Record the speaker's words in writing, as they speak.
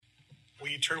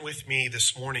Will you turn with me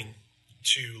this morning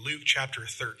to Luke chapter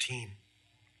 13?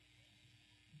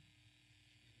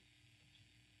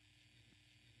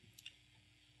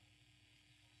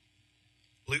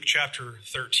 Luke chapter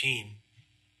 13.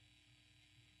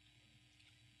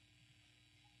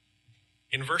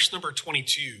 In verse number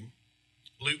 22,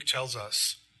 Luke tells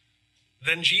us,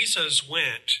 "Then Jesus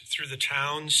went through the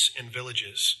towns and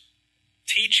villages,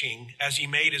 teaching as he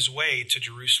made his way to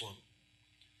Jerusalem.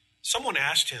 Someone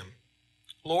asked him,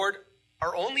 'Lord,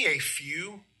 are only a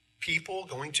few people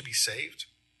going to be saved?'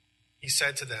 He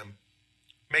said to them,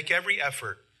 'Make every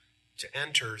effort to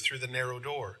enter through the narrow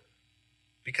door,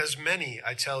 because many,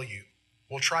 I tell you,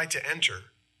 will try to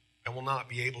enter and will not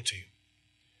be able to.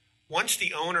 Once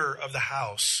the owner of the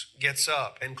house gets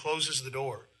up and closes the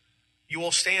door, you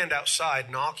will stand outside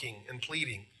knocking and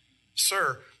pleading,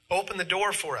 'Sir, open the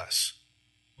door for us.'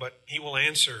 But he will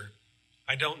answer,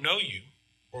 'I don't know you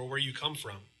or where you come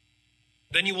from.'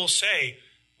 Then you will say,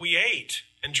 'We ate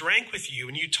and drank with you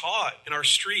and you taught in our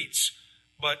streets.'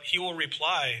 But he will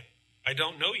reply, 'I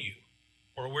don't know you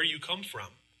or where you come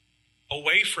from.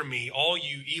 Away from me, all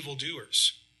you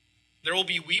evildoers.' There will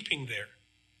be weeping there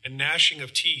and gnashing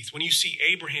of teeth when you see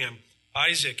Abraham,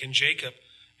 Isaac, and Jacob,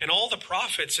 and all the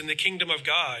prophets in the kingdom of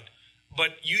God,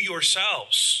 but you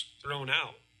yourselves thrown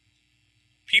out.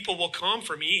 People will come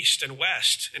from east and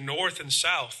west and north and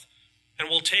south, and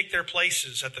will take their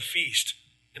places at the feast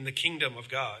in the kingdom of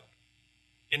God.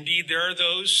 Indeed, there are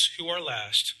those who are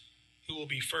last who will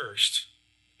be first,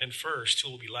 and first who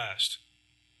will be last."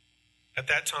 At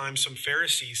that time, some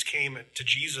Pharisees came to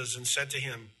Jesus and said to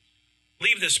him,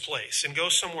 "Leave this place and go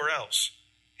somewhere else.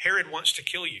 Herod wants to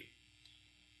kill you."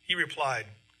 He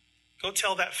replied, "Go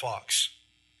tell that fox,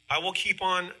 I will keep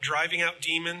on driving out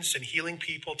demons and healing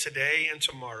people today and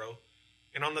tomorrow,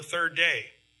 and on the third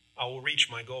day I will reach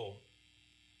my goal.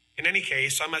 In any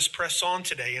case, I must press on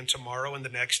today and tomorrow and the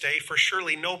next day, for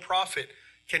surely no prophet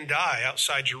can die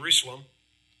outside Jerusalem.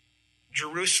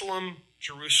 Jerusalem,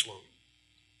 Jerusalem,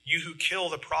 you who kill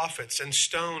the prophets and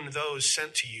stone those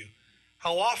sent to you.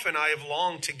 How often I have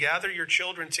longed to gather your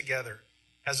children together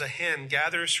as a hen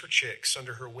gathers her chicks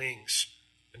under her wings,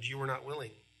 and you were not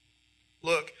willing.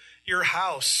 Look, your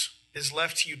house is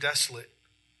left to you desolate.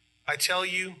 I tell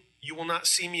you, you will not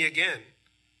see me again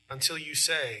until you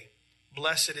say,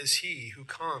 'Blessed is he who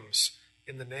comes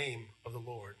in the name of the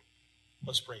Lord.'"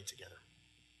 Let's pray together.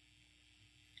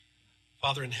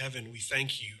 Father in heaven, we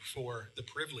thank you for the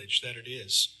privilege that it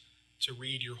is to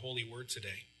read your holy word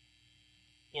today.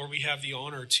 Lord, we have the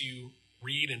honor to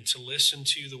read and to listen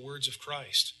to the words of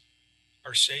Christ,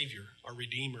 our Savior, our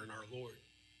Redeemer, and our Lord.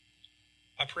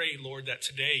 I pray, Lord, that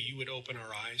today you would open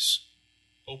our eyes,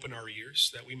 open our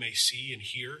ears, that we may see and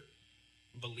hear,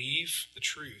 and believe the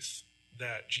truth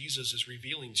that Jesus is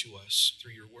revealing to us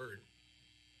through your word.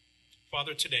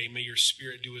 Father, today, may your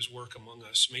Spirit do his work among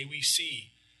us. May we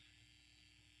see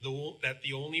that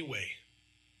the only way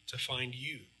to find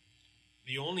you,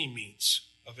 the only means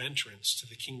of entrance to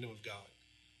the kingdom of God,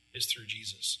 is through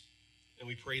Jesus. And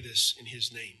we pray this in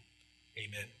his name.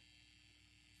 Amen.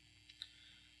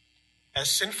 As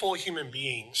sinful human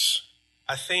beings,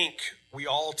 I think we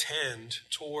all tend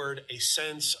toward a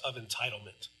sense of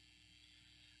entitlement,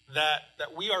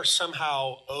 that we are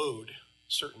somehow owed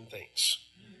certain things,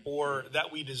 or that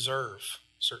we deserve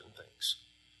certain things.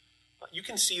 You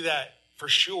can see that for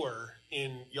sure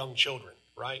in young children,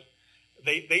 right?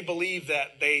 They believe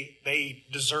that they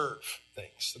deserve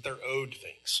things, that they're owed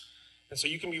things. And so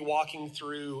you can be walking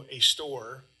through a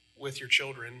store with your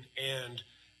children and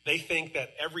they think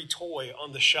that every toy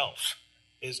on the shelf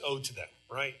is owed to them,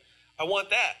 right? I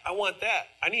want that. I want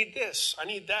that. I need this. I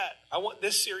need that. I want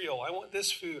this cereal. I want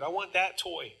this food. I want that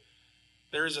toy.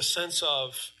 There is a sense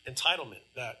of entitlement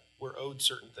that we're owed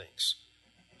certain things.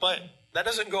 But that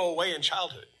doesn't go away in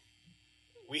childhood.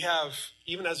 We have,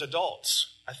 even as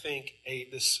adults, I think,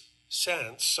 this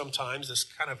sense, sometimes this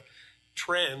kind of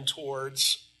trend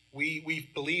towards we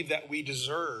believe that we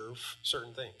deserve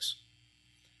certain things.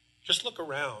 Just look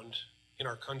around in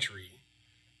our country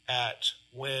at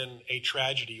when a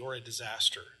tragedy or a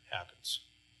disaster happens.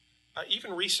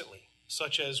 Even recently,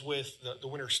 such as with the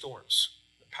winter storms,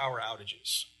 the power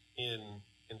outages in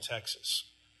Texas.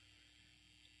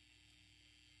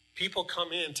 People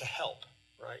come in to help,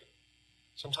 right?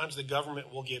 Sometimes the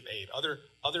government will give aid.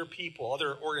 Other people,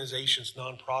 other organizations,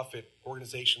 nonprofit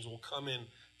organizations will come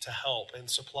in to help and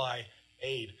supply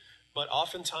aid. But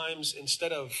oftentimes,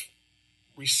 instead of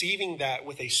receiving that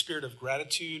with a spirit of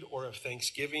gratitude or of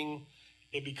thanksgiving,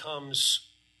 it becomes,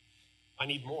 I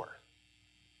need more.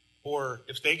 Or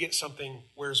if they get something,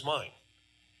 where's mine?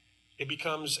 It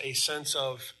becomes a sense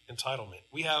of entitlement.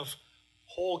 We have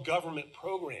whole government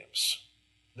programs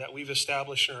that we've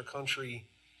established in our country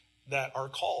that are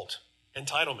called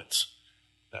entitlements,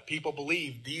 that people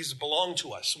believe these belong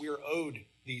to us. We are owed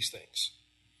these things.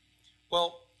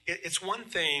 Well, it's one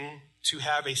thing to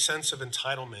have a sense of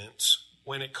entitlement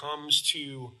when it comes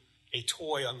to a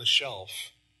toy on the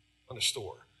shelf on a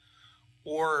store,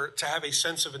 or to have a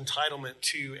sense of entitlement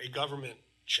to a government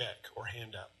check or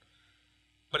handout.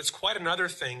 But it's quite another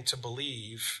thing to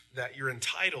believe that you're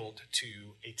entitled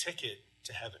to a ticket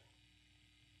to heaven,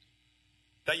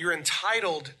 that you're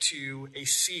entitled to a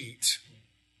seat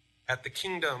at the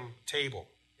kingdom table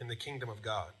in the kingdom of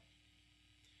God.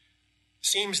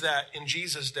 Seems that in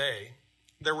Jesus' day,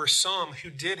 there were some who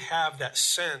did have that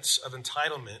sense of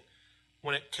entitlement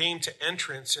when it came to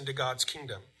entrance into God's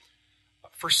kingdom.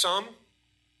 For some,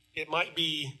 it might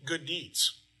be good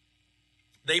deeds.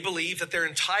 They believe that they're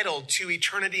entitled to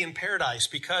eternity in paradise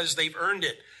because they've earned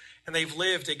it and they've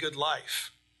lived a good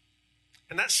life.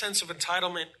 And that sense of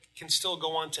entitlement can still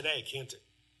go on today, can't it?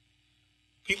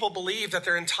 People believe that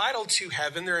they're entitled to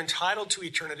heaven, they're entitled to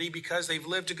eternity because they've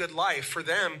lived a good life. For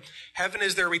them, heaven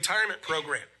is their retirement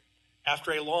program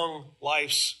after a long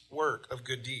life's work of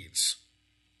good deeds.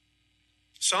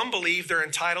 Some believe they're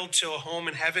entitled to a home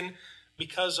in heaven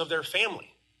because of their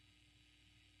family.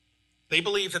 They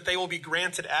believe that they will be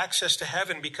granted access to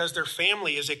heaven because their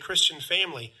family is a Christian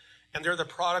family and they're the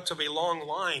product of a long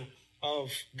line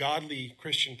of godly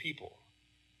Christian people.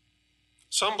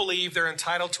 Some believe they're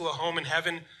entitled to a home in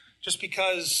heaven just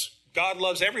because God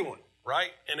loves everyone,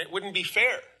 right? And it wouldn't be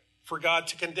fair for God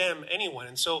to condemn anyone.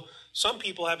 And so some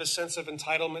people have a sense of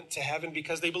entitlement to heaven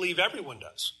because they believe everyone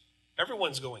does.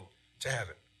 Everyone's going to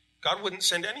heaven. God wouldn't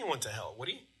send anyone to hell, would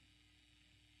he?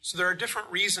 So there are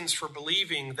different reasons for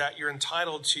believing that you're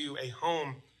entitled to a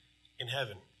home in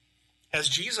heaven. As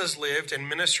Jesus lived and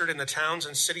ministered in the towns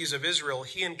and cities of Israel,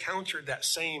 he encountered that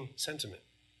same sentiment,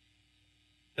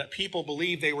 that people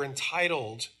believed they were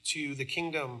entitled to the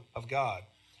kingdom of God.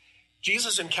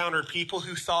 Jesus encountered people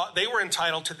who thought they were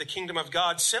entitled to the kingdom of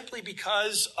God simply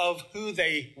because of who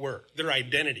they were, their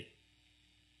identity.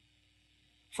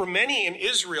 For many in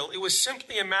Israel, it was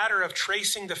simply a matter of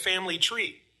tracing the family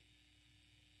tree.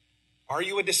 Are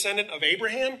you a descendant of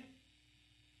Abraham?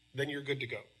 Then you're good to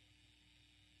go.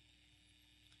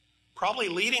 Probably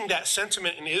leading that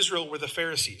sentiment in Israel were the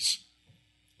Pharisees.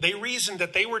 They reasoned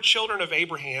that they were children of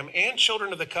Abraham and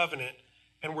children of the covenant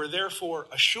and were therefore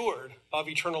assured of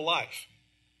eternal life.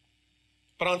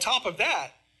 But on top of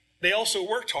that, they also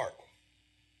worked hard.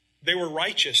 They were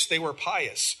righteous. They were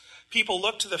pious. People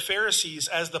looked to the Pharisees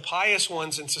as the pious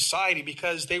ones in society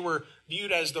because they were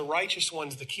viewed as the righteous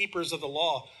ones, the keepers of the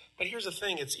law. But here's the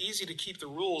thing, it's easy to keep the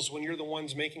rules when you're the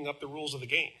ones making up the rules of the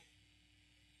game.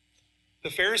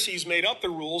 The Pharisees made up the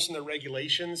rules and the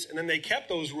regulations, and then they kept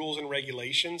those rules and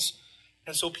regulations.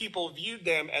 And so people viewed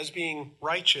them as being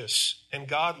righteous and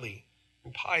godly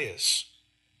and pious.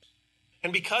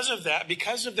 And because of that,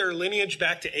 because of their lineage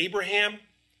back to Abraham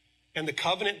and the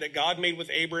covenant that God made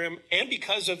with Abraham, and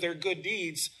because of their good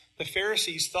deeds, the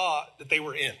Pharisees thought that they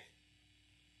were in.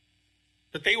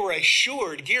 That they were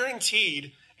assured,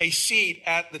 guaranteed, a seat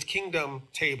at the kingdom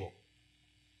table.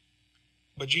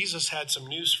 But Jesus had some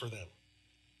news for them.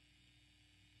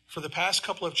 For the past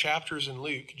couple of chapters in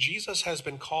Luke, Jesus has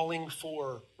been calling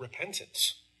for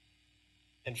repentance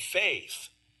and faith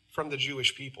from the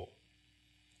Jewish people.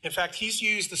 In fact, he's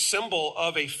used the symbol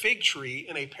of a fig tree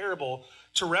in a parable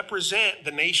to represent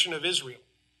the nation of Israel.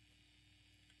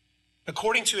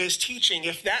 According to his teaching,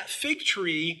 if that fig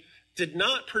tree did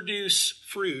not produce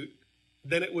fruit,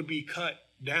 then it would be cut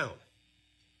down.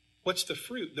 What's the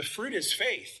fruit? The fruit is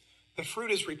faith. The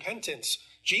fruit is repentance.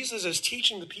 Jesus is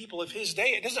teaching the people of his day.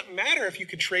 It doesn't matter if you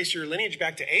could trace your lineage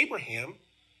back to Abraham.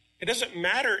 It doesn't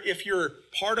matter if you're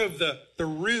part of the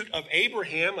root of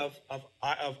Abraham,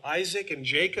 of Isaac and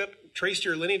Jacob, traced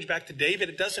your lineage back to David.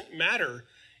 It doesn't matter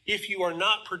if you are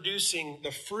not producing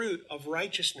the fruit of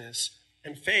righteousness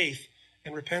and faith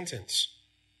and repentance.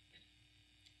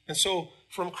 And so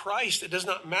from Christ, it does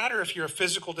not matter if you're a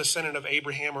physical descendant of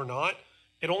Abraham or not.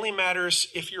 It only matters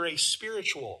if you're a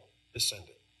spiritual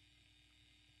descendant.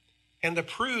 And the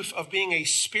proof of being a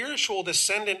spiritual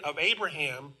descendant of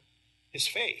Abraham is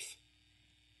faith.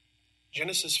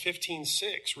 Genesis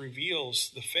 15:6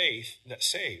 reveals the faith that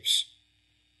saves.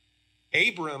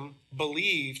 Abram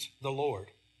believed the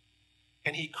Lord,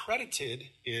 and he credited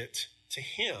it to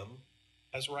him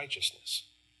as righteousness.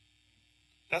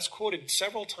 That's quoted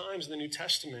several times in the New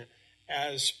Testament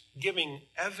as giving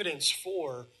evidence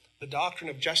for the doctrine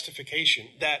of justification,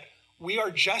 that we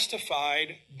are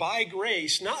justified by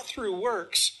grace, not through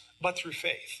works, but through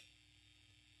faith.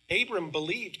 Abram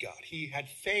believed God. He had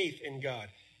faith in God,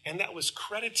 and that was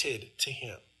credited to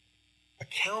him,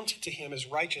 accounted to him as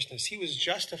righteousness. He was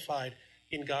justified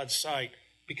in God's sight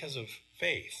because of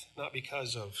faith, not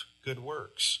because of good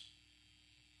works.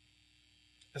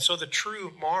 And so the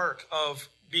true mark of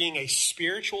being a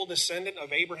spiritual descendant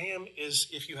of Abraham is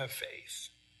if you have faith.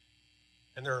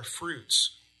 And there are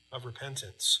fruits of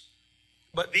repentance.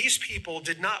 But these people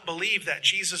did not believe that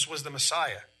Jesus was the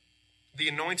Messiah, the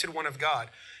anointed one of God.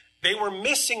 They were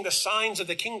missing the signs of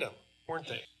the kingdom, weren't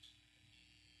they?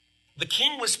 The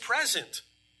king was present.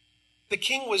 The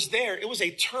king was there. It was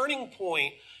a turning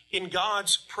point in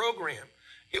God's program.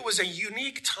 It was a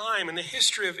unique time in the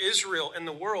history of Israel and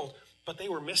the world, but they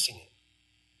were missing it.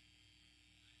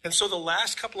 And so the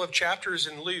last couple of chapters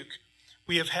in Luke,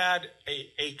 we have had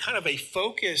a kind of a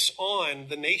focus on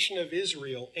the nation of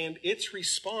Israel and its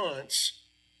response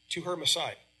to her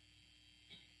Messiah.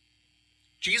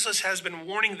 Jesus has been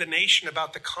warning the nation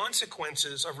about the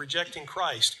consequences of rejecting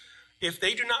Christ. If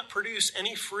they do not produce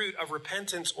any fruit of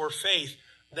repentance or faith,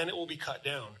 then it will be cut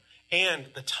down. And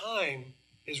the time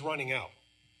is running out.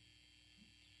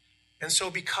 And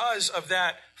so because of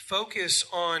that focus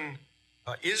on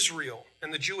Israel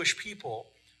and the Jewish people,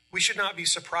 we should not be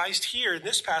surprised here in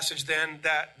this passage then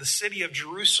that the city of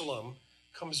Jerusalem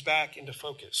comes back into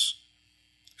focus.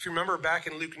 If you remember back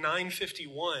in Luke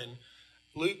 9:51,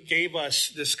 Luke gave us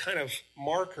this kind of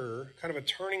marker, kind of a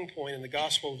turning point in the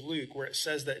Gospel of Luke, where it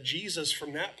says that Jesus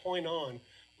from that point on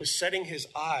was setting his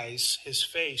eyes, his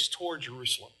face toward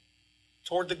Jerusalem,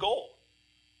 toward the goal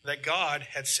that God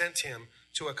had sent him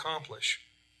to accomplish.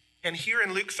 And here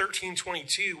in Luke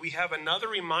 13:22, we have another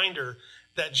reminder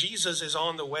that Jesus is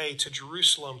on the way to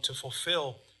Jerusalem to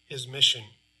fulfill his mission.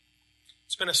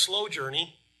 It's been a slow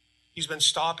journey. He's been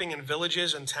stopping in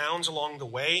villages and towns along the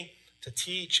way to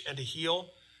teach and to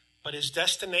heal, but his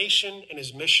destination and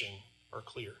his mission are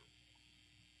clear.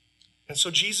 And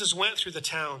so Jesus went through the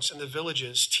towns and the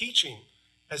villages teaching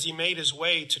as he made his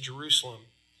way to Jerusalem.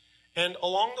 And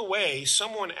along the way,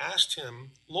 someone asked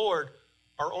him, "Lord,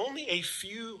 are only a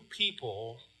few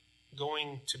people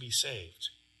going to be saved?"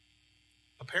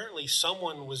 Apparently,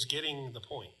 someone was getting the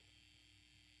point.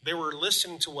 They were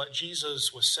listening to what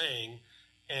Jesus was saying,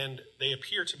 and they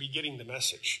appear to be getting the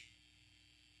message.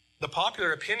 The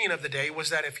popular opinion of the day was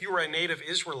that if you were a native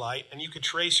Israelite and you could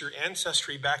trace your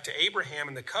ancestry back to Abraham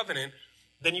and the covenant,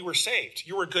 then you were saved.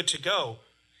 You were good to go.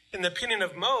 In the opinion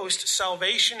of most,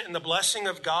 salvation and the blessing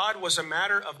of God was a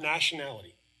matter of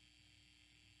nationality.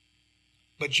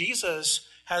 But Jesus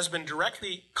has been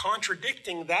directly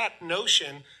contradicting that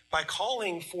notion by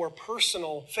calling for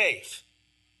personal faith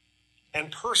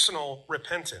and personal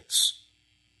repentance,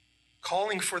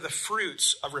 calling for the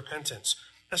fruits of repentance.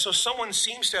 And so someone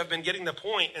seems to have been getting the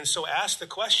point and so asked the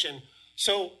question,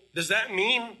 so does that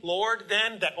mean, Lord,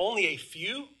 then that only a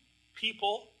few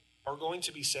people are going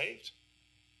to be saved?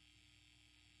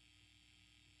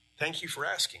 Thank you for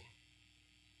asking.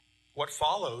 What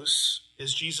follows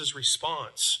is Jesus'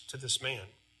 response to this man.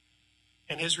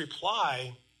 And his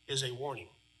reply is a warning.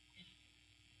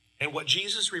 And what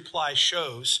Jesus' reply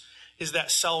shows is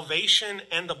that salvation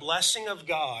and the blessing of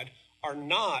God are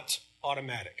not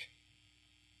automatic.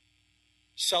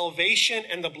 Salvation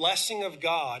and the blessing of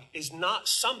God is not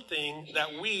something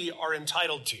that we are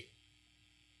entitled to.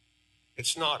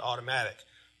 It's not automatic.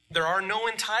 There are no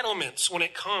entitlements when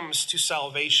it comes to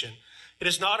salvation. It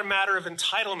is not a matter of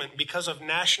entitlement because of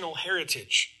national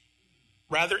heritage.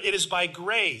 Rather, it is by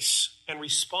grace and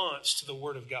response to the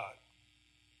word of God.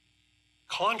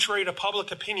 Contrary to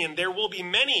public opinion, there will be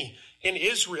many in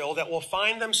Israel that will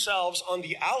find themselves on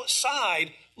the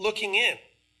outside looking in,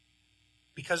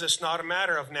 because it's not a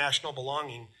matter of national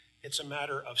belonging. It's a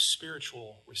matter of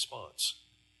spiritual response.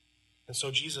 And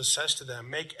so Jesus says to them,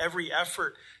 make every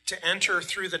effort to enter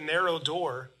through the narrow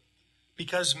door,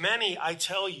 because many, I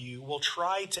tell you, will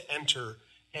try to enter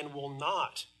and will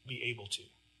not be able to.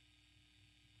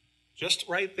 Just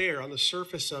right there on the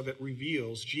surface of it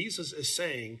reveals Jesus is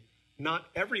saying not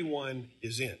everyone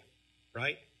is in,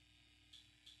 right?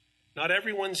 Not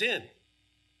everyone's in.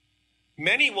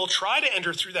 Many will try to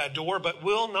enter through that door, but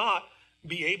will not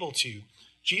be able to.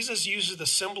 Jesus uses the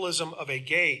symbolism of a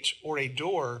gate or a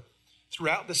door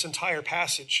throughout this entire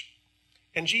passage.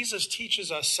 And Jesus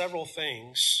teaches us several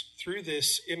things through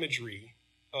this imagery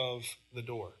of the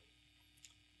door.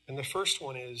 And the first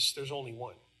one is there's only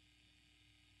one.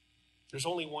 There's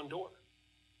only one door.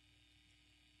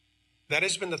 That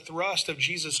has been the thrust of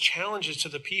Jesus' challenges to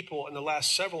the people in the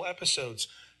last several episodes.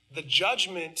 The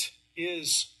judgment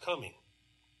is coming.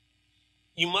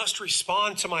 You must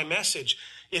respond to my message.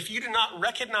 If you do not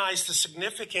recognize the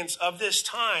significance of this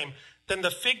time, then the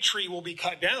fig tree will be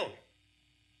cut down.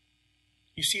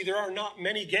 You see, there are not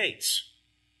many gates.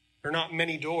 There are not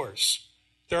many doors.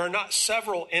 There are not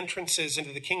several entrances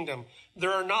into the kingdom.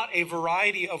 There are not a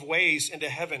variety of ways into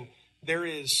heaven. There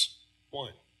is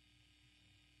one.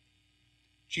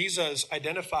 Jesus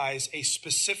identifies a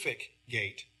specific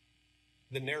gate,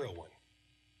 the narrow one.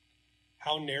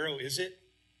 How narrow is it?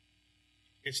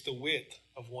 It's the width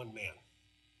of one man,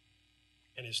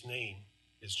 and his name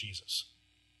is Jesus.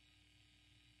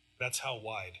 That's how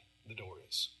wide the door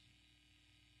is.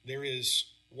 There is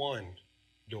one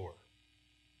door.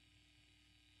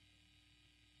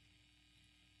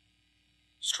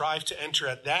 Strive to enter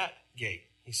at that gate,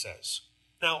 he says.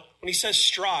 Now, when he says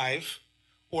strive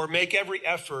or make every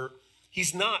effort,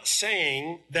 he's not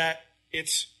saying that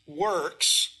it's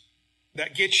works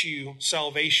that get you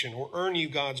salvation or earn you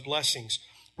God's blessings.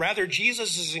 Rather,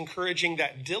 Jesus is encouraging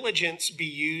that diligence be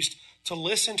used to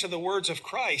listen to the words of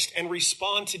Christ and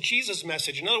respond to Jesus'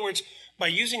 message. In other words, by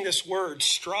using this word,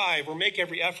 strive or make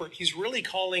every effort, he's really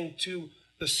calling to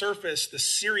the surface the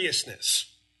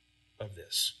seriousness of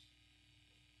this.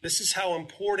 This is how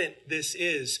important this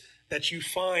is, that you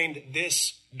find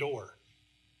this door,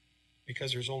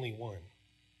 because there's only one.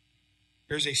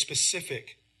 There's a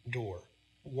specific door,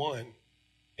 one,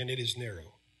 and it is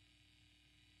narrow.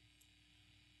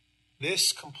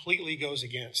 This completely goes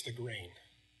against the grain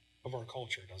of our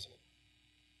culture, doesn't it?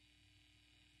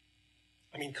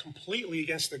 I mean, completely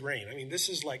against the grain. I mean, this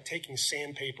is like taking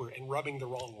sandpaper and rubbing the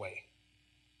wrong way.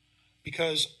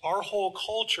 Because our whole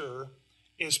culture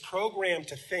is programmed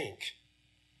to think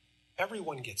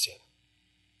everyone gets in.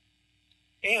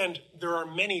 And there are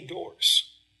many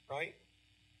doors, right?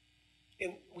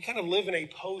 And we kind of live in a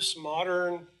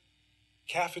postmodern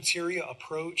cafeteria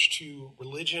approach to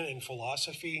religion and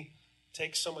philosophy.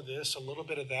 Take some of this, a little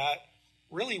bit of that.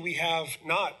 Really, we have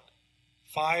not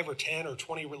 5 or 10 or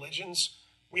 20 religions.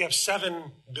 We have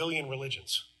 7 billion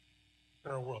religions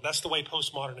in our world. That's the way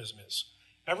postmodernism is.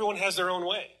 Everyone has their own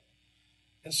way.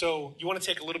 And so you want to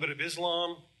take a little bit of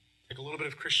Islam, take a little bit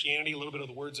of Christianity, a little bit of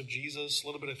the words of Jesus, a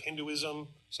little bit of Hinduism,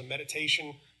 some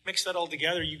meditation, mix that all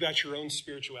together, you've got your own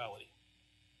spirituality.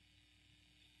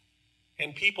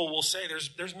 And people will say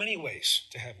there's many ways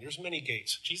to heaven. There's many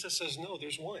gates. Jesus says, no,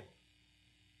 there's one.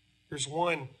 There's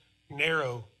one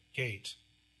narrow gate.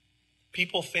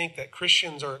 People think that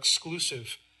Christians are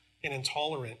exclusive and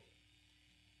intolerant.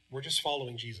 We're just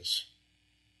following Jesus.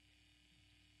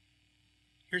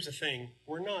 Here's the thing.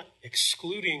 We're not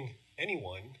excluding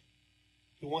anyone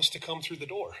who wants to come through the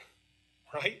door,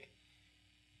 right?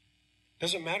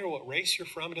 Doesn't matter what race you're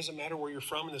from. It doesn't matter where you're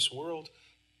from in this world.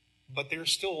 But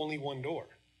there's still only one door.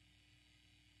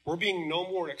 We're being no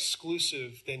more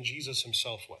exclusive than Jesus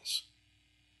himself was.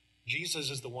 Jesus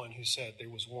is the one who said there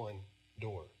was one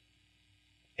door.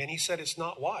 And he said it's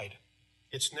not wide,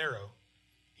 it's narrow.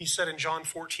 He said in John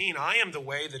 14, I am the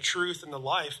way, the truth, and the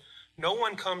life. No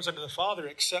one comes unto the Father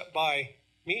except by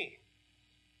me.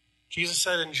 Jesus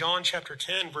said in John chapter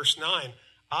 10, verse 9,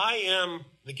 I am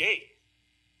the gate.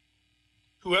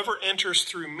 Whoever enters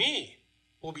through me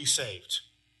will be saved.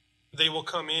 They will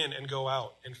come in and go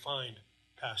out and find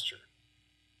pasture.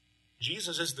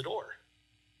 Jesus is the door.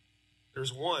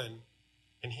 There's one,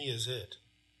 and he is it.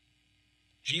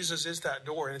 Jesus is that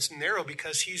door, and it's narrow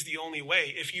because he's the only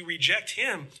way. If you reject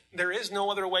him, there is no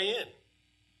other way in.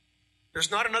 There's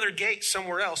not another gate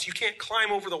somewhere else. You can't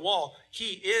climb over the wall.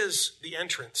 He is the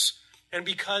entrance. And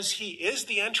because he is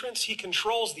the entrance, he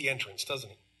controls the entrance, doesn't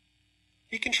he?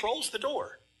 He controls the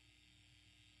door.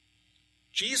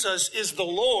 Jesus is the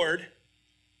Lord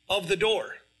of the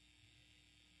door,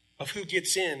 of who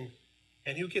gets in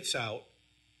and who gets out,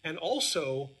 and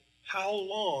also how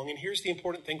long, and here's the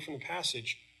important thing from the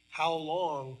passage, how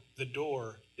long the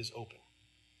door is open.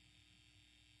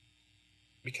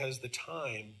 Because the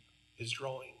time is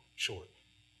drawing short.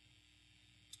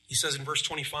 He says in verse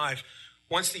 25,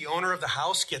 once the owner of the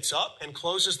house gets up and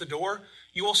closes the door,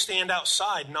 you will stand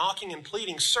outside knocking and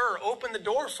pleading, Sir, open the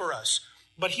door for us.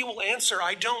 But he will answer,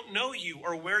 I don't know you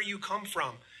or where you come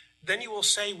from. Then you will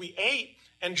say, we ate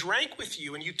and drank with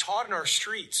you and you taught in our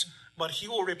streets. But he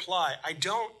will reply, I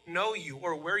don't know you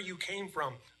or where you came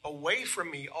from. Away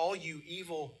from me, all you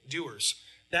evil doers.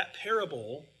 That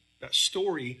parable, that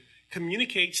story,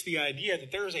 communicates the idea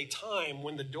that there is a time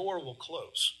when the door will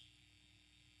close.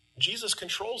 Jesus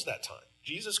controls that time.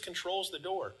 Jesus controls the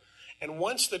door. And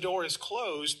once the door is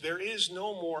closed, there is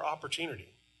no more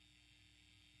opportunity.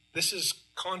 This is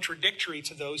contradictory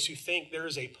to those who think there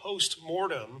is a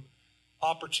post-mortem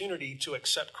opportunity to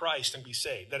accept Christ and be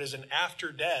saved. That is an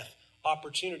after-death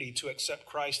opportunity to accept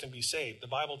Christ and be saved. The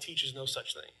Bible teaches no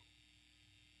such thing.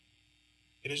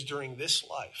 It is during this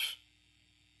life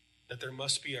that there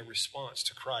must be a response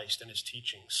to Christ and his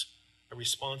teachings, a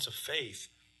response of faith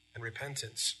and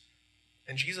repentance.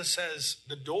 And Jesus says,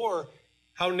 the door,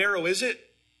 how narrow is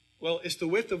it? Well, it's the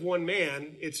width of one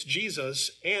man, it's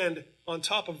Jesus, and on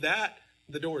top of that,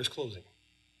 the door is closing.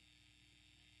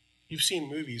 You've seen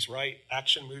movies, right?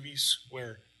 Action movies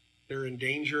where they're in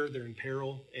danger, they're in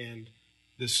peril, and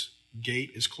this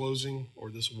gate is closing or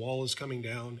this wall is coming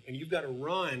down, and you've got to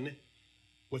run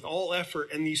with all effort,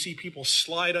 and you see people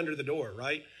slide under the door,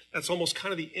 right? That's almost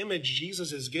kind of the image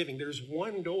Jesus is giving. There's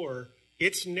one door,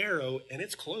 it's narrow, and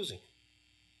it's closing.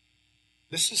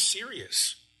 This is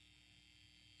serious.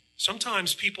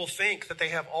 Sometimes people think that they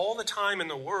have all the time in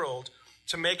the world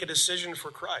to make a decision for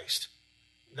Christ.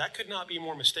 That could not be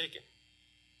more mistaken.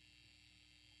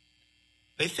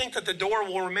 They think that the door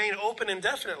will remain open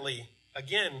indefinitely.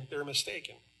 Again, they're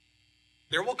mistaken.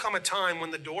 There will come a time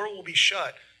when the door will be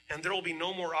shut and there will be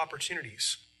no more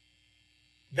opportunities.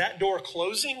 That door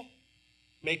closing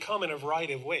may come in a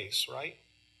variety of ways, right?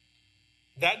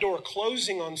 That door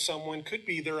closing on someone could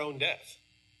be their own death.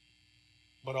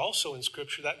 But also in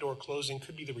Scripture, that door closing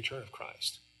could be the return of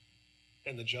Christ.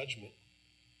 And the judgment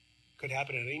could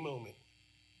happen at any moment.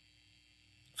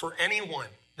 For anyone,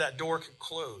 that door could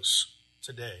close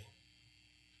today.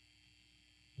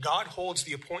 God holds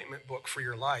the appointment book for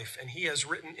your life, and he has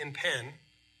written in pen,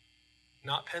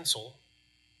 not pencil,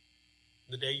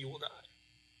 the day you will die.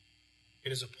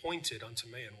 It is appointed unto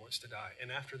man once to die.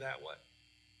 And after that, what?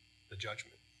 The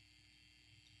judgment.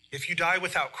 If you die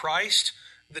without Christ,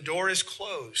 the door is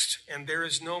closed, and there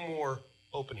is no more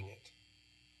opening it.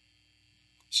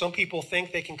 Some people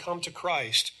think they can come to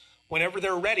Christ whenever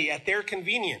they're ready, at their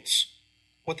convenience.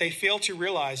 What they fail to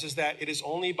realize is that it is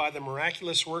only by the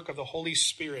miraculous work of the Holy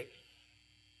Spirit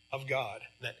of God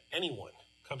that anyone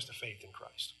comes to faith in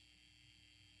Christ.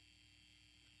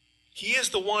 He is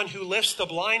the one who lifts the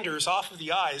blinders off of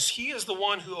the eyes. He is the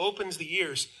one who opens the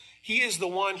ears. He is the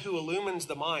one who illumines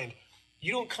the mind.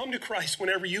 You don't come to Christ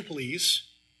whenever you please.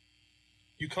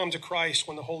 You come to Christ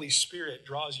when the Holy Spirit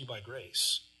draws you by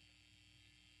grace.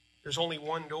 There's only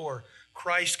one door.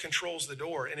 Christ controls the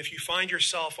door. And if you find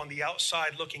yourself on the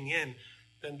outside looking in,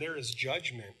 then there is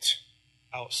judgment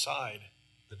outside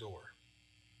the door.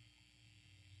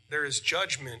 There is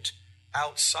judgment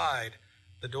outside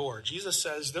the door. Jesus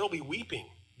says there'll be weeping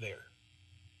there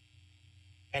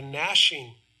and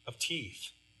gnashing of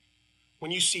teeth. When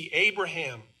you see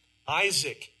Abraham,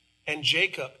 Isaac, and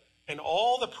Jacob, and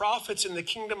all the prophets in the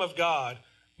kingdom of God,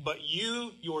 but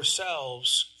you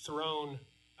yourselves thrown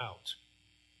out.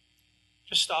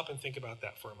 Just stop and think about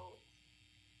that for a moment.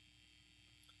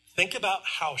 Think about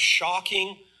how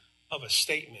shocking of a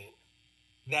statement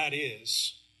that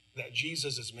is that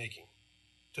Jesus is making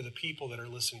to the people that are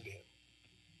listening to him.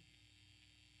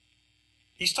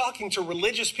 He's talking to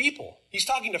religious people. He's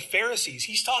talking to Pharisees.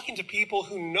 He's talking to people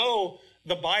who know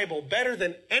the Bible better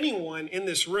than anyone in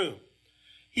this room.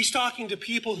 He's talking to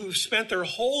people who've spent their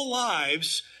whole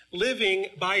lives living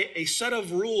by a set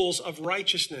of rules of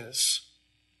righteousness,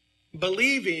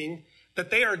 believing that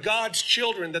they are God's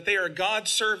children, that they are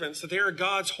God's servants, that they are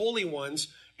God's holy ones.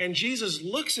 And Jesus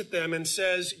looks at them and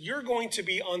says, you're going to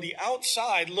be on the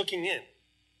outside looking in.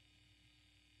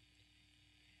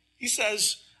 He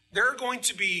says, there are going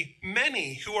to be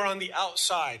many who are on the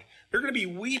outside. They're going to be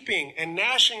weeping and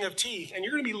gnashing of teeth, and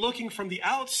you're going to be looking from the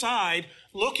outside,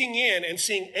 looking in and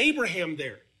seeing Abraham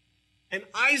there, and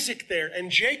Isaac there,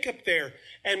 and Jacob there,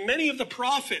 and many of the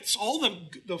prophets, all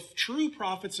the true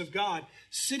prophets of God,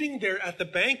 sitting there at the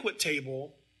banquet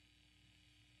table,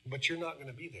 but you're not going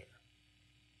to be there.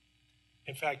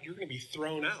 In fact, you're going to be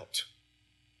thrown out.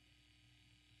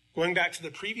 Going back to the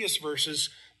previous verses,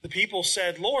 the people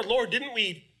said, Lord, Lord, didn't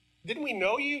we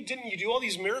know you? Didn't you do all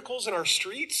these miracles in our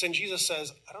streets? And Jesus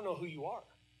says, I don't know who you are.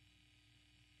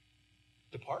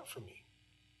 Depart from me.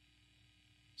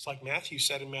 It's like Matthew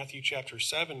said in Matthew chapter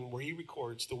 7, where he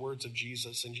records the words of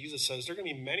Jesus. And Jesus says, there are going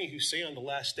to be many who say on the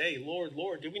last day, Lord,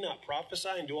 Lord, did we not prophesy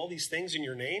and do all these things in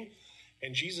your name?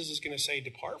 And Jesus is going to say,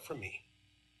 depart from me,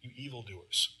 you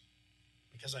evildoers,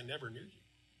 because I never knew you.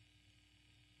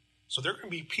 So there are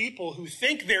going to be people who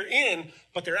think they're in,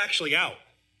 but they're actually out.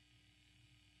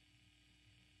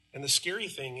 And the scary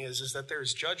thing is that there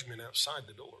is judgment outside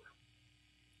the door.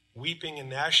 Weeping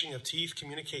and gnashing of teeth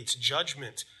communicates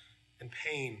judgment and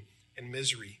pain and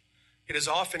misery. It is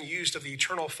often used of the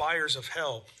eternal fires of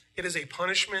hell. It is a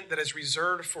punishment that is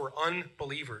reserved for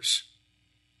unbelievers.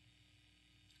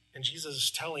 And Jesus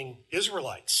is telling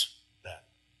Israelites that.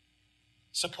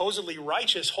 Supposedly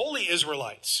righteous, holy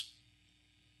Israelites.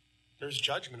 There's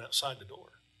judgment outside the door.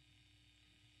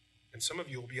 and some of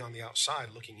you will be on the outside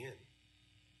looking in.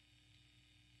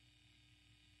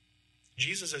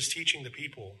 Jesus is teaching the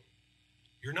people,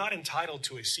 you're not entitled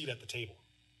to a seat at the table.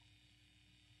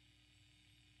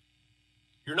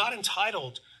 You're not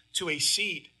entitled to a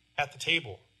seat at the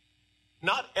table.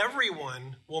 Not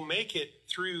everyone will make it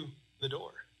through the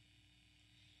door.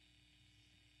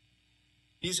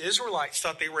 These Israelites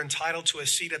thought they were entitled to a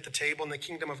seat at the table in the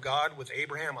kingdom of God with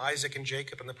Abraham, Isaac, and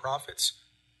Jacob and the prophets.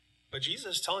 But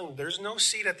Jesus is telling them there's no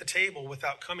seat at the table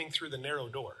without coming through the narrow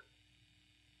door.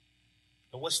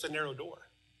 And what's the narrow door?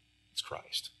 It's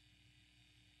Christ.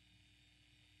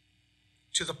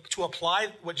 To apply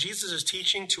what Jesus is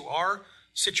teaching to our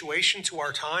situation, to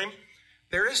our time,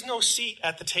 there is no seat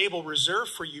at the table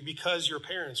reserved for you because your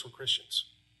parents were Christians.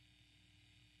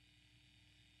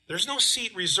 There's no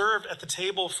seat reserved at the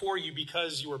table for you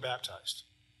because you were baptized.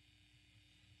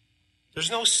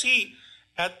 There's no seat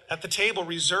at the table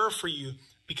reserved for you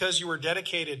because you were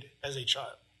dedicated as a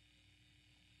child.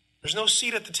 There's no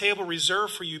seat at the table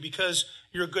reserved for you because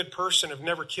you're a good person, have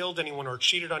never killed anyone or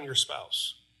cheated on your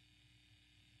spouse.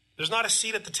 There's not a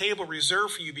seat at the table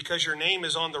reserved for you because your name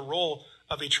is on the roll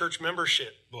of a church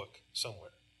membership book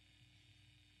somewhere.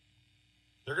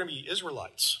 They're going to be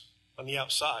Israelites on the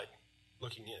outside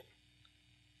looking in.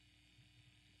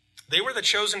 They were the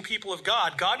chosen people of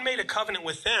God. God made a covenant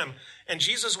with them, and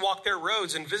Jesus walked their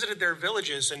roads and visited their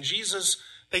villages, and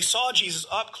they saw Jesus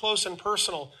up close and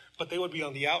personal, but they would be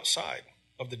on the outside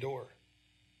of the door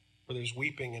where there's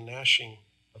weeping and gnashing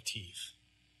of teeth.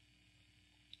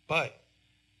 But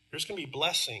there's going to be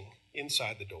blessing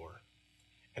inside the door.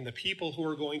 And the people who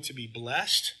are going to be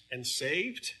blessed and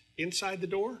saved inside the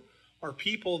door are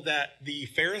people that the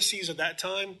Pharisees of that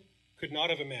time could not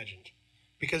have imagined.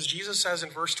 Because Jesus says in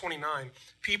verse 29,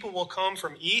 people will come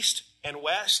from east and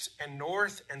west and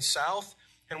north and south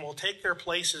and will take their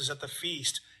places at the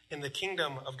feast in the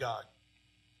kingdom of God.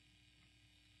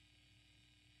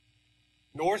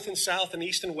 North and south and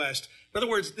east and west. In other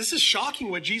words, this is shocking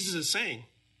what Jesus is saying.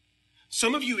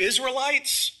 Some of you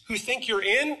Israelites who think you're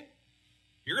in,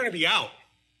 you're going to be out.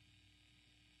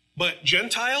 But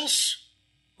Gentiles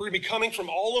who are going to be coming from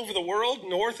all over the world,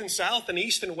 north and south and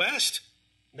east and west,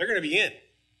 they're going to be in,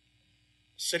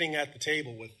 sitting at the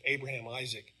table with Abraham,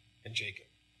 Isaac, and Jacob.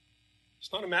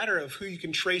 It's not a matter of who you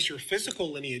can trace your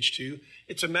physical lineage to.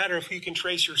 It's a matter of who you can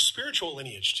trace your spiritual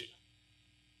lineage to.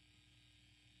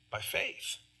 By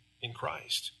faith in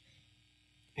Christ.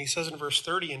 And he says in verse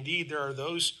 30, indeed, there are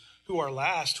those who are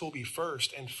last who will be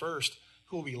first, and first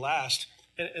who will be last.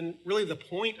 And really the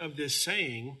point of this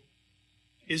saying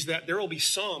is that there will be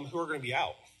some who are going to be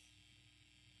out.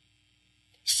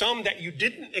 Some that you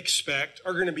didn't expect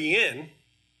are going to be in,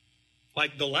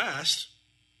 like the last.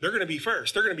 They're going to be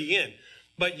first. They're going to be in.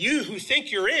 But you who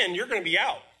think you're in, you're going to be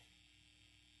out.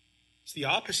 It's the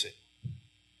opposite.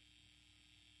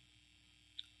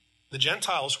 The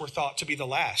Gentiles were thought to be the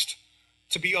last,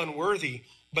 to be unworthy,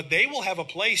 but they will have a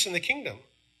place in the kingdom.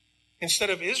 Instead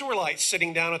of Israelites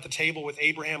sitting down at the table with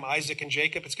Abraham, Isaac, and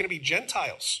Jacob, it's going to be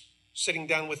Gentiles sitting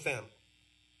down with them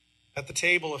at the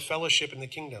table of fellowship in the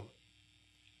kingdom.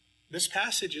 This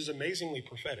passage is amazingly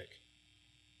prophetic.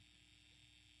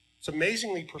 It's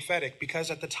amazingly prophetic because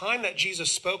at the time that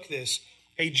Jesus spoke this,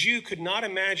 a Jew could not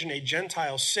imagine a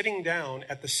Gentile sitting down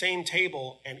at the same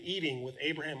table and eating with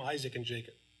Abraham, Isaac, and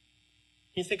Jacob.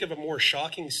 Can you think of a more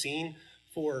shocking scene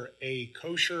for a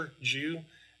kosher Jew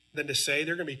than to say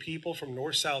there are going to be people from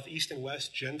north, south, east, and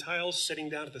west, Gentiles, sitting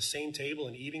down at the same table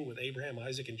and eating with Abraham,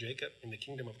 Isaac, and Jacob in the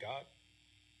kingdom of God?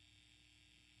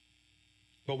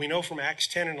 But we know from Acts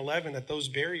 10 and 11 that those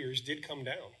barriers did come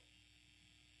down.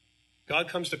 God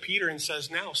comes to Peter and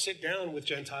says, now sit down with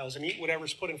Gentiles and eat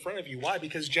whatever's put in front of you. Why?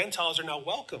 Because Gentiles are now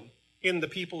welcome in the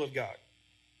people of God.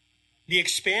 The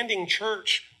expanding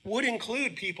church would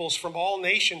include peoples from all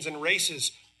nations and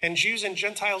races, and Jews and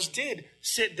Gentiles did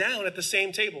sit down at the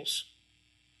same tables.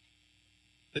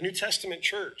 The New Testament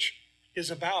church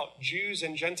is about Jews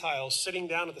and Gentiles sitting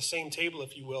down at the same table,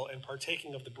 if you will, and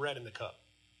partaking of the bread and the cup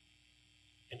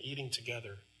and eating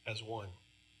together as one.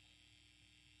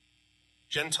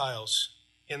 Gentiles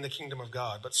in the kingdom of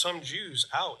God, but some Jews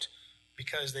out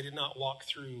because they did not walk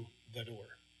through the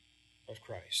door of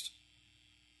Christ.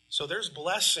 So there's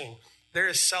blessing, there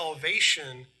is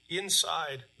salvation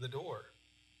inside the door.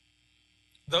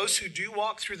 Those who do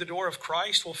walk through the door of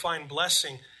Christ will find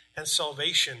blessing and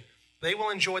salvation. They will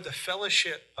enjoy the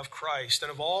fellowship of Christ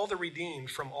and of all the redeemed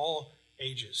from all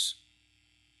ages.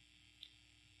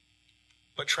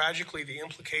 But tragically, the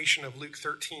implication of Luke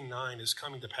 13:9 is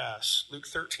coming to pass. Luke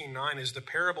 13:9 is the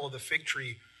parable of the fig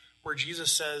tree where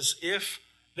Jesus says, if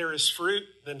there is fruit,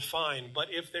 then fine. But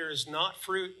if there is not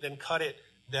fruit, then cut it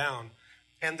down.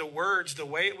 And the words, the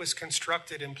way it was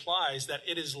constructed, implies that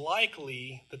it is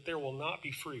likely that there will not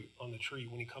be fruit on the tree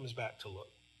when he comes back to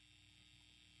look.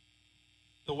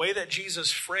 The way that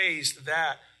Jesus phrased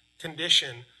that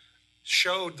condition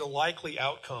showed the likely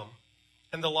outcome.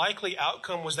 And the likely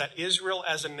outcome was that Israel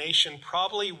as a nation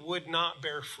probably would not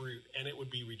bear fruit, and it would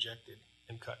be rejected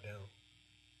and cut down.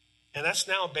 And that's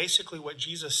now basically what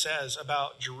Jesus says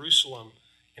about Jerusalem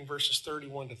in verses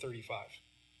 31 to 35.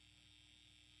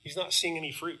 He's not seeing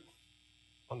any fruit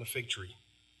on the fig tree.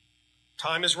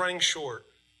 Time is running short,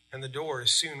 and the door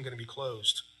is soon going to be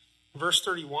closed. In verse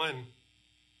 31,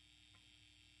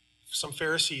 some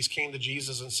Pharisees came to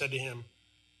Jesus and said to him,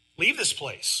 "Leave this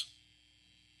place.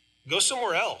 Go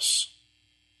somewhere else.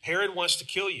 Herod wants to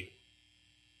kill you."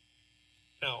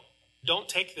 Now, don't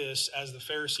take this as the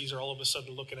Pharisees are all of a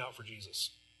sudden looking out for Jesus.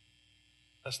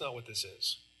 That's not what this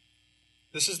is.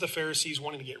 This is the Pharisees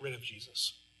wanting to get rid of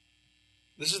Jesus.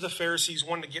 This is the Pharisees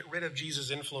wanting to get rid of Jesus'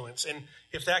 influence. And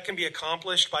if that can be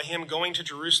accomplished by him going to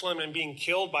Jerusalem and being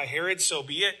killed by Herod, so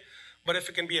be it. But if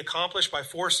it can be accomplished by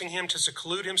forcing him to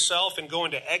seclude himself and go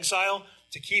into exile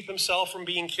to keep himself from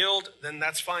being killed, then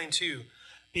that's fine too.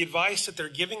 The advice that they're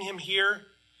giving him here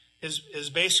is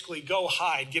basically go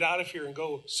hide, get out of here and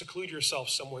go seclude yourself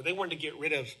somewhere. They wanted to get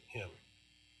rid of him.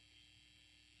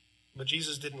 But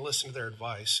Jesus didn't listen to their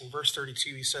advice. In verse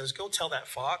 32, he says, "Go tell that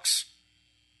fox,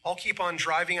 I'll keep on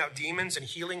driving out demons and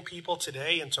healing people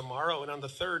today and tomorrow, and on the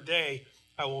third day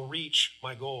I will reach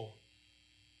my goal.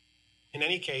 In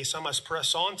any case, I must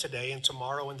press on today and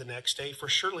tomorrow and the next day, for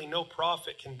surely no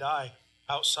prophet can die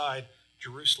outside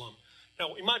Jerusalem."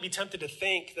 Now, we might be tempted to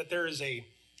think that there is a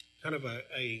kind of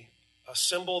a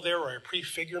symbol there or a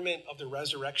prefigurement of the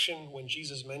resurrection when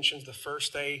Jesus mentions the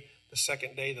first day, the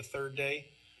second day, the third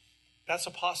day. That's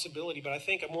a possibility, but I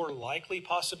think a more likely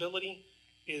possibility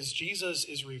is Jesus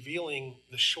is revealing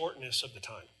the shortness of the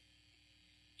time.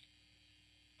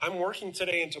 I'm working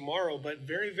today and tomorrow, but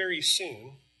very, very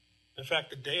soon, in fact,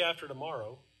 the day after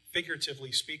tomorrow,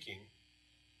 figuratively speaking,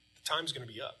 the time's going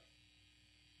to be up.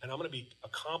 And I'm going to be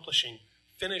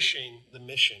finishing the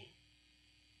mission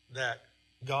that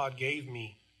God gave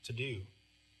me to do.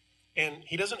 And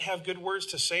he doesn't have good words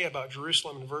to say about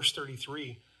Jerusalem in verse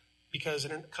 33, because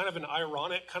in kind of an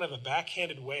ironic, kind of a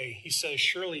backhanded way, he says,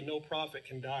 surely no prophet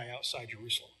can die outside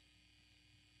Jerusalem.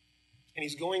 And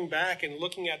he's going back and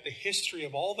looking at the history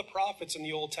of all the prophets in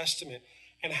the Old Testament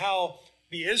and how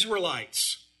the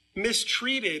Israelites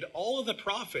mistreated all of the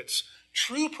prophets,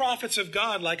 true prophets of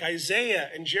God like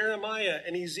Isaiah and Jeremiah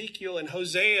and Ezekiel and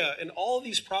Hosea, and all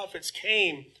these prophets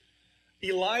came,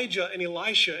 Elijah and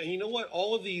Elisha. And you know what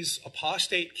all of these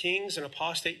apostate kings and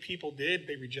apostate people did?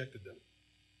 They rejected them.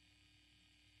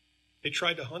 They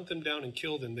tried to hunt them down and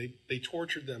kill them. They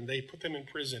tortured them. They put them in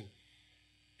prison.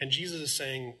 And Jesus is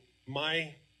saying,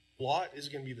 my lot is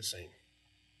going to be the same.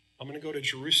 I'm going to go to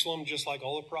Jerusalem just like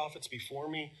all the prophets before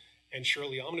me, and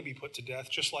surely I'm going to be put to death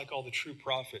just like all the true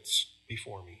prophets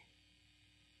before me.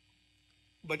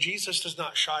 But Jesus does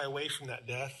not shy away from that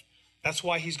death. That's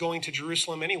why he's going to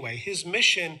Jerusalem anyway. His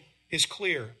mission is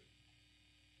clear.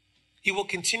 He will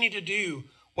continue to do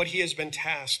what he has been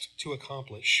tasked to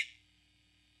accomplish.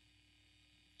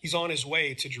 He's on his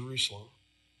way to Jerusalem.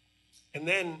 And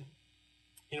then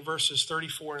in verses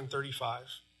 34 and 35,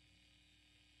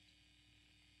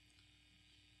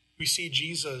 we see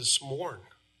Jesus mourn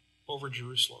over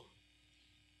Jerusalem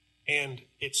and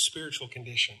its spiritual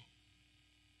condition.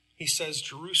 He says,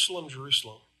 "Jerusalem,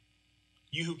 Jerusalem,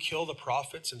 you who kill the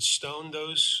prophets and stone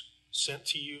those sent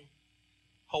to you,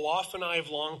 how often I have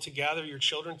longed to gather your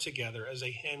children together as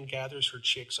a hen gathers her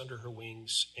chicks under her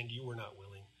wings, and you were not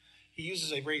willing." He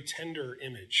uses a very tender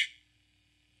image,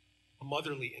 a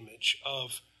motherly image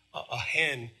of a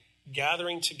hen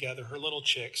gathering together her little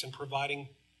chicks and providing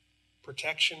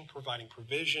protection, providing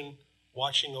provision,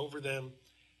 watching over them.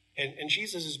 And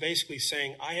Jesus is basically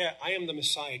saying, I am the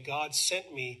Messiah. God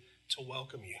sent me to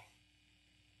welcome you,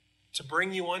 to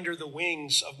bring you under the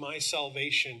wings of my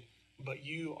salvation, but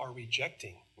you are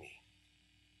rejecting me.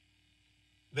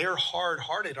 They're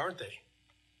hard-hearted, aren't they?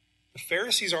 The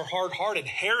Pharisees are hard-hearted.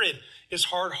 Herod is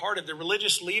hard-hearted. The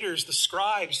religious leaders, the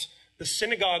scribes, the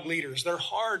synagogue leaders, they're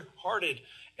hard-hearted,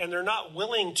 and they're not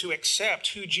willing to accept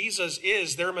who Jesus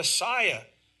is, their Messiah,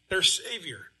 their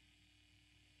Savior.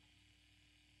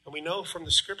 And we know from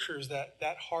the scriptures that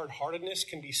that hard-heartedness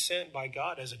can be sent by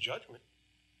God as a judgment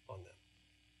on them.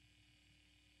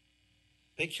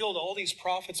 They killed all these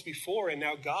prophets before, and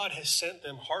now God has sent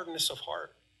them hardness of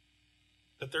heart,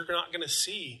 that they're not going to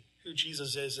see who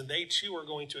Jesus is, and they too are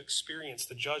going to experience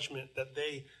the judgment that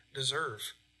they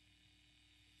deserve.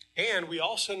 And we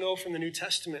also know from the New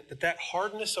Testament that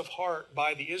hardness of heart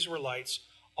by the Israelites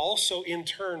also in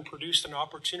turn produced an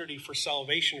opportunity for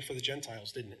salvation for the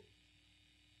Gentiles, didn't it?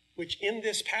 Which in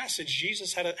this passage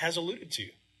Jesus has alluded to.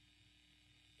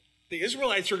 The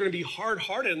Israelites are going to be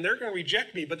hard-hearted and they're going to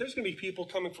reject me, but there's going to be people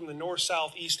coming from the north,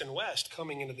 south, east, and west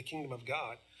coming into the kingdom of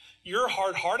God. Your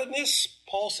hard-heartedness,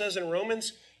 Paul says in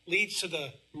Romans, leads to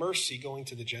the mercy going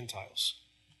to the Gentiles.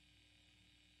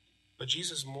 But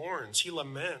Jesus mourns, he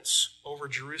laments over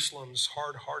Jerusalem's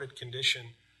hard-hearted condition.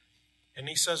 And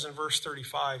he says in verse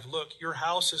 35, look, your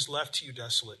house is left to you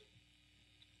desolate.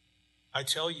 I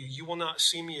tell you, you will not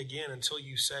see me again until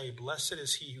you say, blessed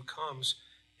is he who comes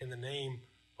in the name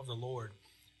of the Lord.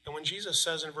 And when Jesus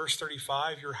says in verse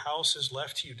 35, your house is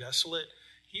left to you desolate,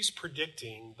 he's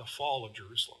predicting the fall of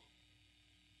Jerusalem.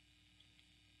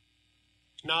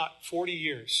 Not 40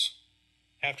 years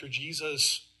after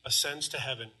Jesus ascends to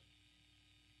heaven,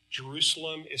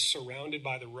 Jerusalem is surrounded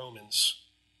by the Romans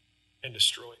and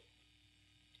destroyed.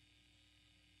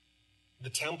 The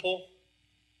temple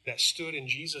that stood in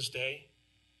Jesus' day,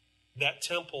 that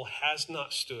temple has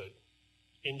not stood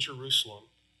in Jerusalem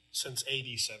since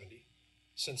AD 70,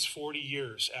 since 40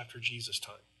 years after Jesus'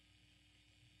 time.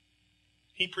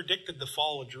 He predicted the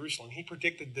fall of Jerusalem. He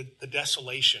predicted the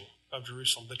desolation of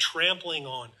Jerusalem, the trampling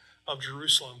on of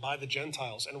Jerusalem by the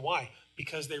Gentiles. And why?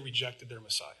 Because they rejected their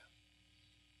Messiah.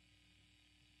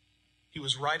 He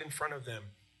was right in front of them,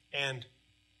 and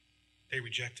they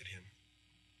rejected him.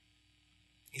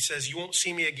 He says, you won't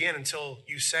see me again until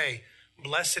you say,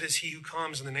 blessed is he who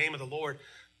comes in the name of the Lord.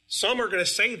 Some are going to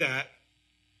say that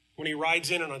when he rides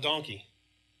in on a donkey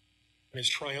in his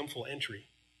triumphal entry.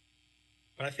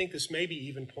 But I think this may be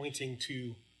even pointing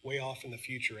to way off in the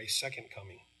future, a second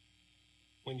coming,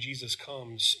 when Jesus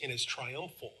comes in his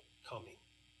triumphal coming.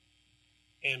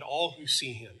 And all who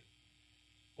see him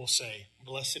will say,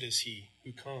 blessed is he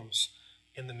who comes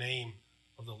in the name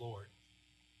of the Lord.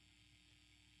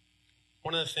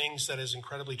 One of the things that is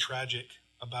incredibly tragic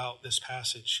about this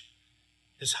passage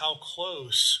is how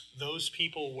close those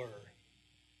people were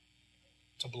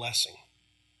to blessing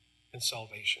and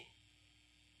salvation.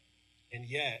 And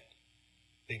yet,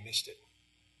 they missed it.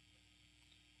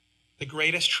 The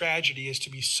greatest tragedy is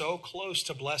to be so close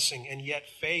to blessing and yet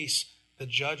face the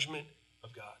judgment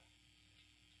of God.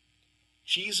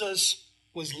 Jesus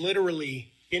was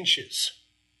literally inches,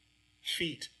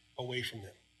 feet away from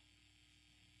them.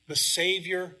 The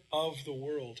Savior of the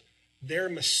world, their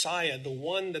Messiah, the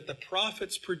one that the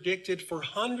prophets predicted for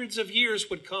hundreds of years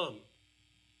would come.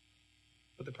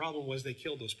 But the problem was they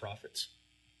killed those prophets.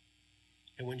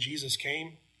 And when Jesus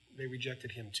came, they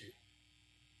rejected him too.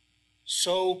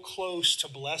 So close to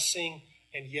blessing,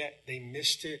 and yet they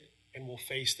missed it and will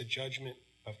face the judgment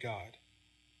of God.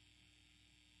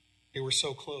 They were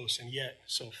so close and yet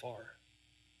so far.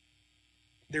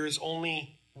 There is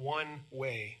only one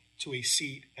way to a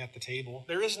seat at the table.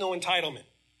 There is no entitlement.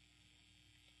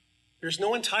 There's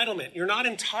no entitlement. You're not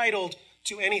entitled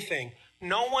to anything.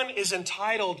 No one is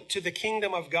entitled to the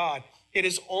kingdom of God. It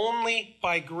is only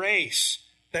by grace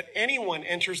that anyone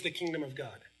enters the kingdom of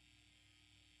God.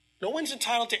 No one's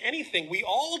entitled to anything. We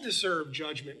all deserve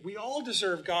judgment. We all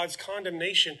deserve God's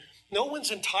condemnation. No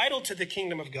one's entitled to the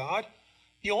kingdom of God.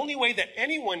 The only way that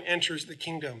anyone enters the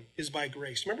kingdom is by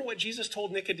grace. Remember what Jesus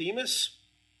told Nicodemus?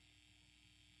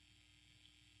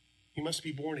 You must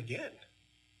be born again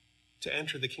to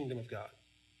enter the kingdom of God.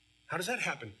 How does that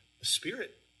happen? The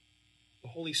Spirit, the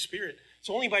Holy Spirit. It's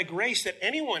only by grace that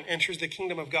anyone enters the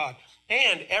kingdom of God.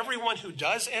 And everyone who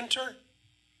does enter,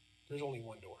 there's only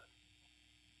one door.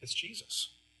 It's Jesus.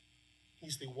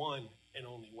 He's the one and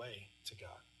only way to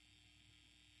God.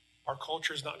 Our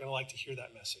culture is not going to like to hear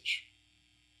that message.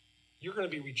 You're going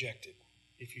to be rejected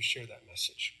if you share that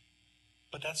message.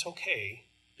 But that's okay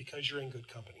because you're in good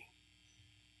company.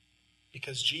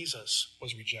 Because Jesus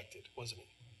was rejected, wasn't he?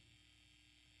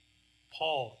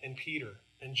 Paul and Peter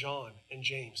and John and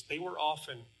James, they were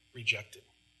often rejected.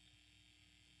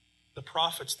 The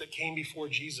prophets that came before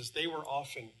Jesus, they were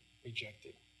often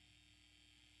rejected.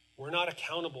 We're not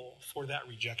accountable for that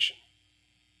rejection,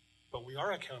 but we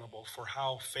are accountable for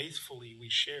how faithfully we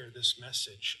share this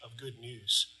message of good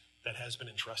news that has been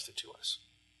entrusted to us.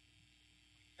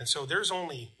 And so there's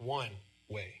only one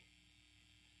way.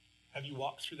 Have you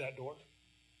walked through that door?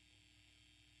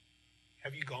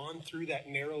 Have you gone through that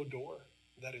narrow door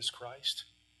that is Christ?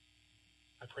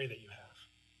 I pray that you have.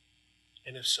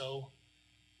 And if so,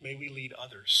 may we lead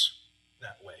others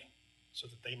that way so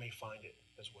that they may find it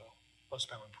as well. Let's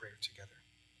bow in prayer together.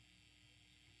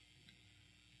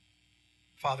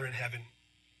 Father in heaven,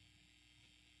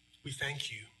 we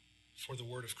thank you for the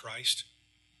word of Christ.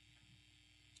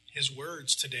 his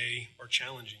words today are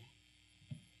challenging.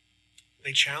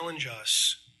 They challenge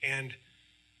us and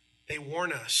they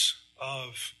warn us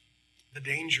of the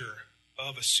danger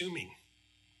of assuming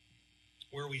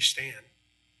where we stand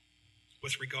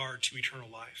with regard to eternal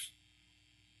life.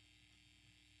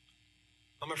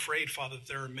 I'm afraid, Father, that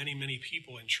there are many, many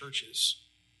people in churches,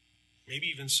 maybe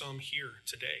even some here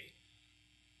today,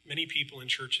 many people in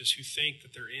churches who think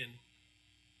that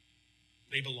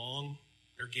they belong,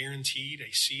 they're guaranteed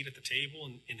a seat at the table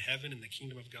in heaven in the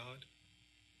kingdom of God,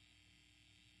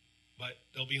 but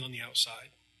they'll be on the outside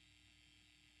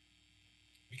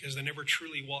because they never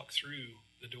truly walk through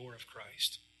the door of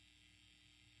Christ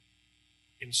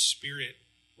in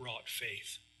spirit-wrought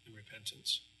faith and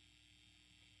repentance.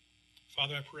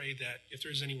 Father, I pray that if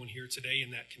there's anyone here today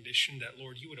in that condition, that,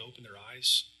 Lord, you would open their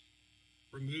eyes,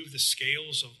 remove the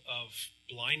scales of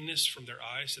blindness from their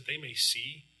eyes, that they may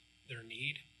see their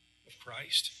need of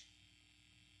Christ.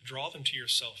 Draw them to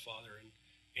yourself, Father,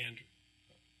 and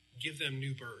give them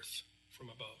new birth from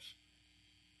above.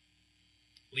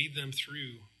 Lead them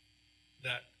through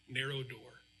that narrow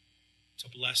door to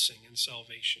blessing and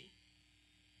salvation.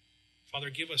 Father,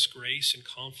 give us grace and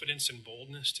confidence and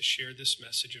boldness to share this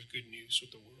message of good news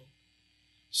with the world.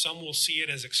 Some will see it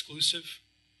as exclusive,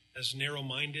 as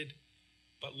narrow-minded,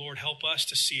 but Lord, help us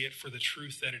to see it for the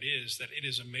truth that it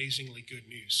is amazingly good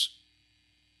news.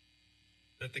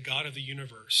 That the God of the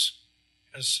universe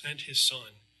has sent his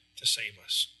Son to save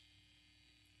us.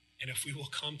 And if we will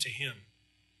come to him,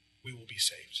 we will be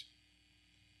saved.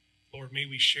 Lord, may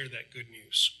we share that good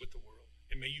news with the world.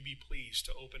 And may you be pleased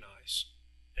to open eyes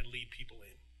and lead people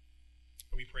in.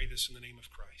 And we pray this in the name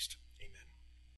of Christ. Amen.